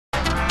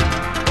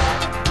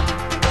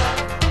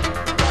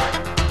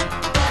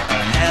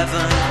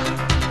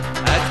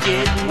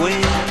get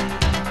wet,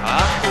 I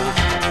hope.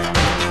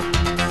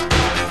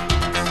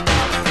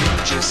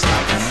 Just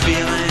like a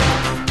feeling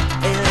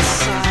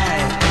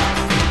inside,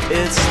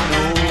 it's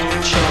no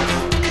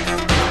joke.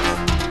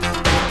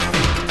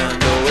 I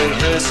know it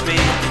hurts me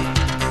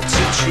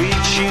to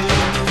treat you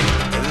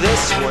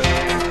this way.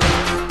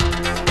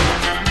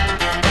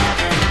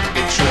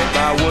 Betrayed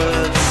by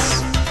words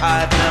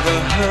I'd never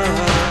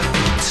heard,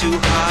 too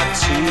hard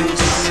to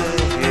say.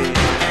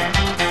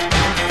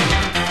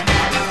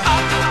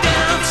 Up,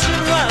 down, turn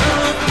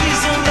around, please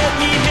don't let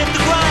me hit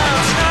the ground.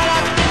 Tonight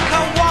I think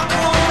I'll walk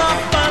alone,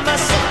 I'll find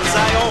myself as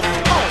I go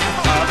home.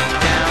 Up,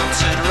 down,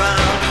 turn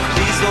around,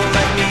 please don't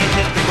let me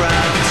hit the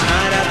ground.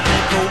 Tonight I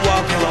think I'll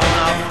walk alone,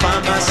 I'll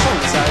find myself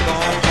as I go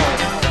home.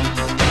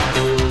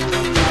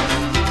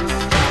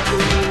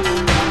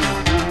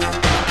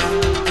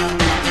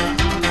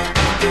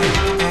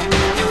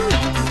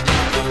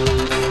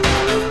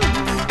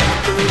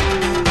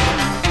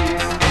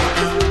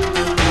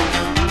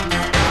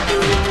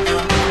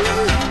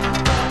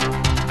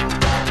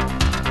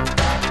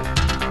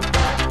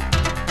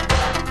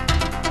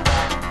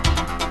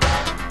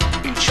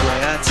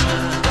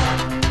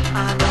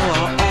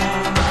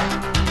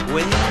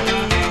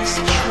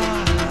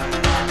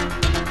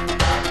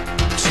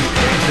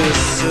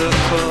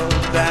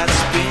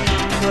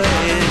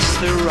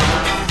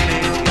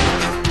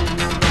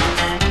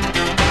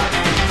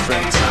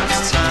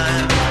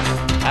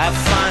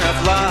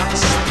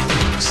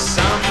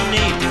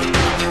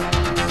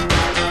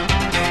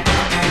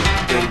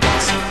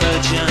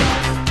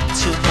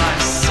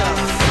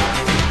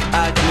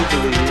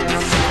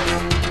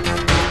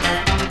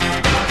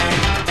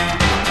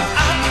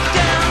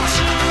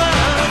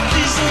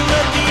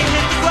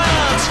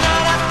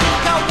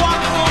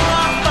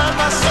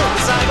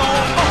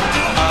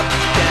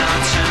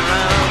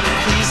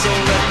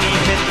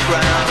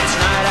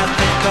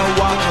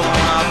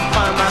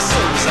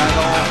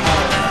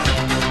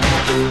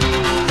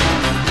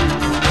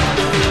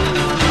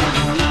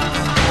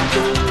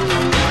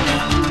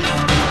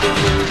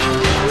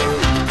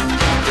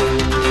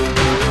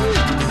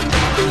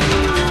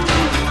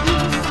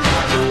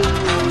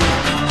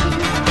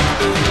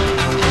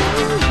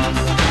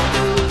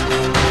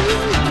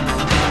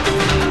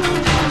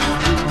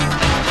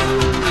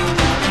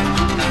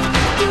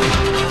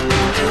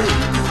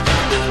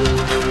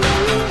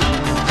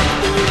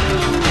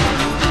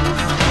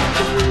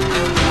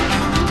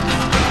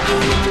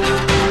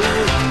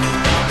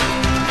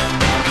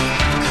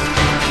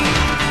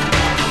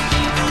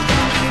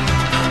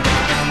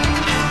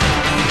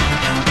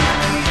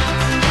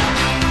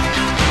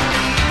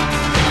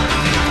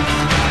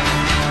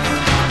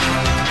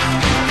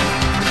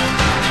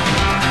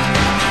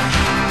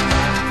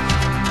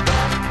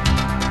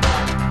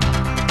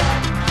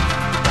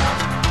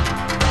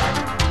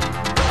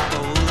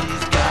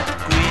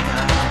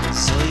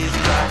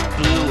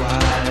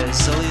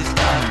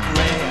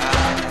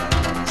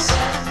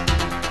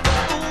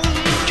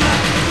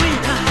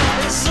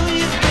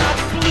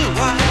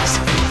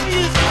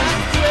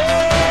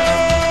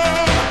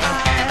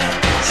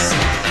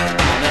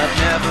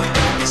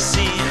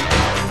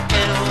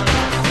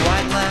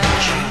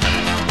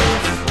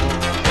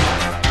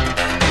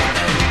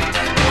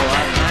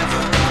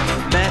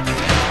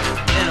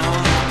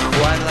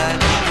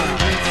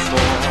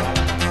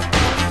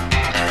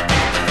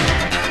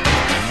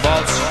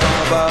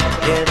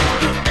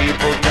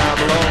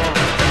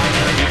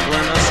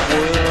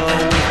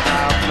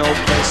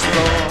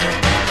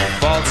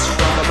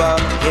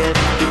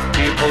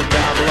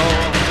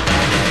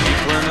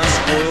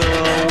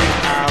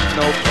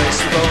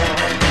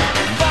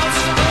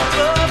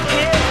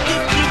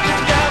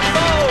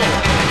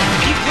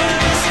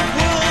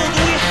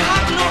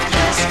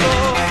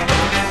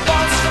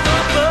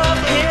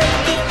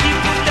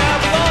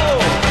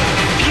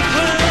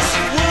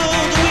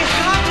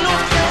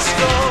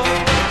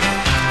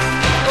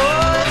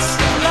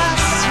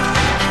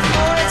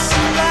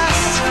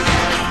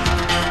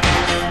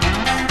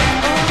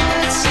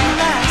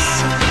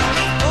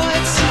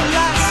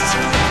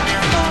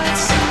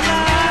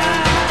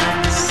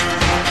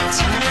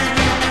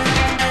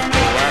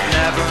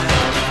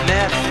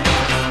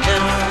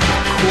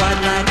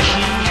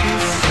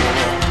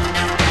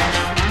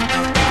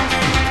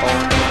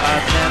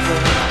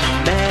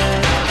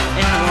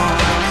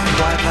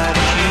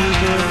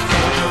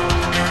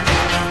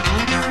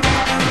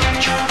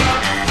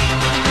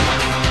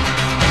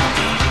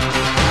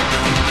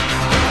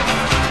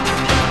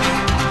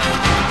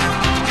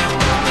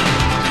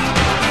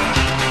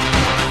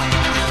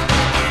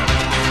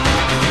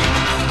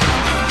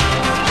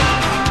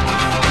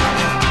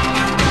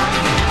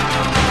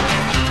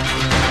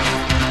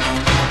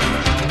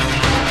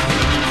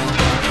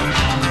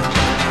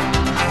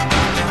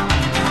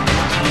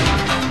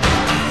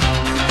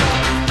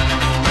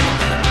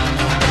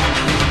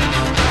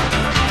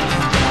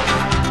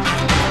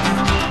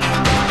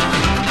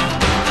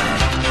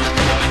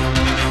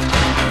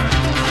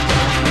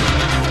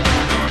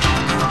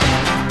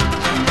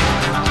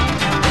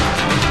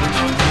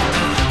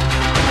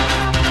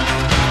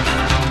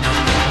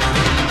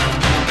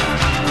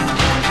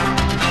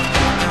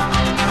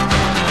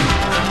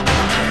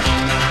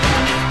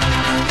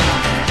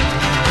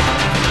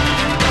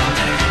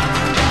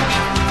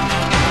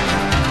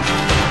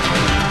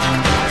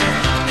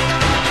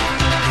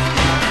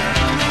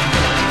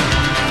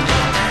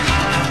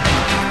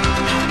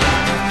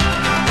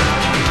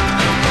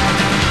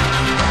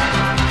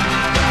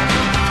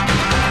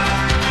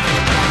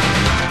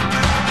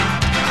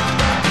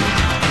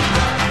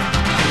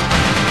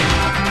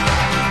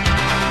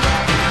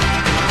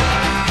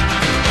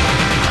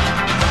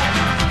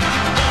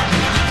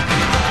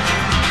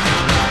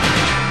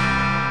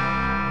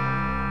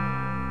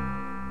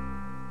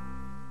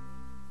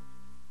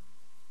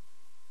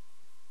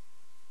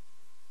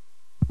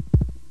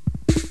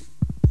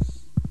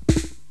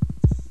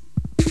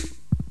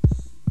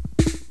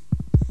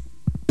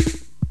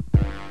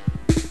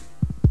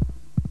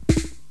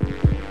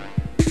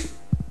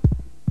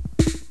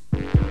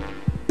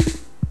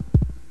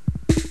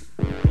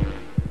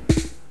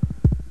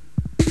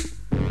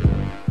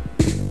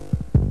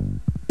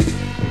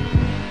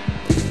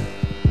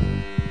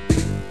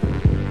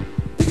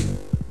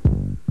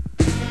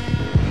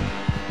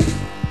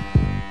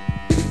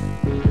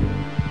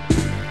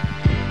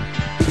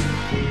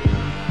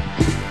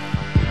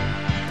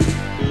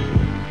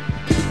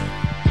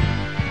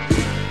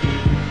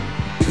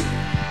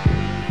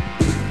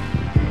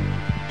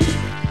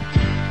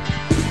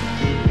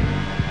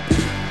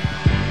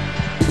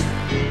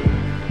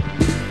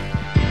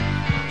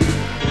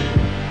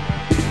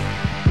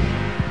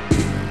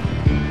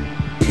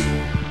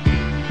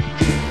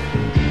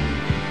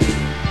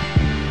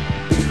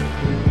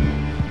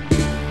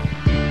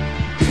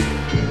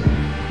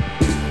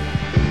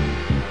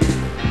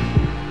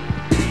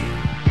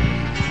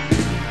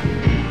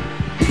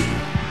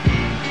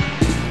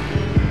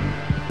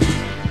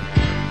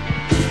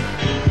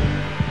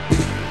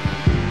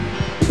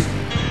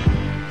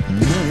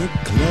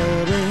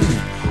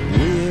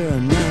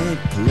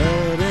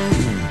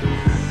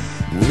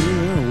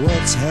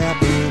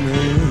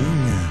 happening.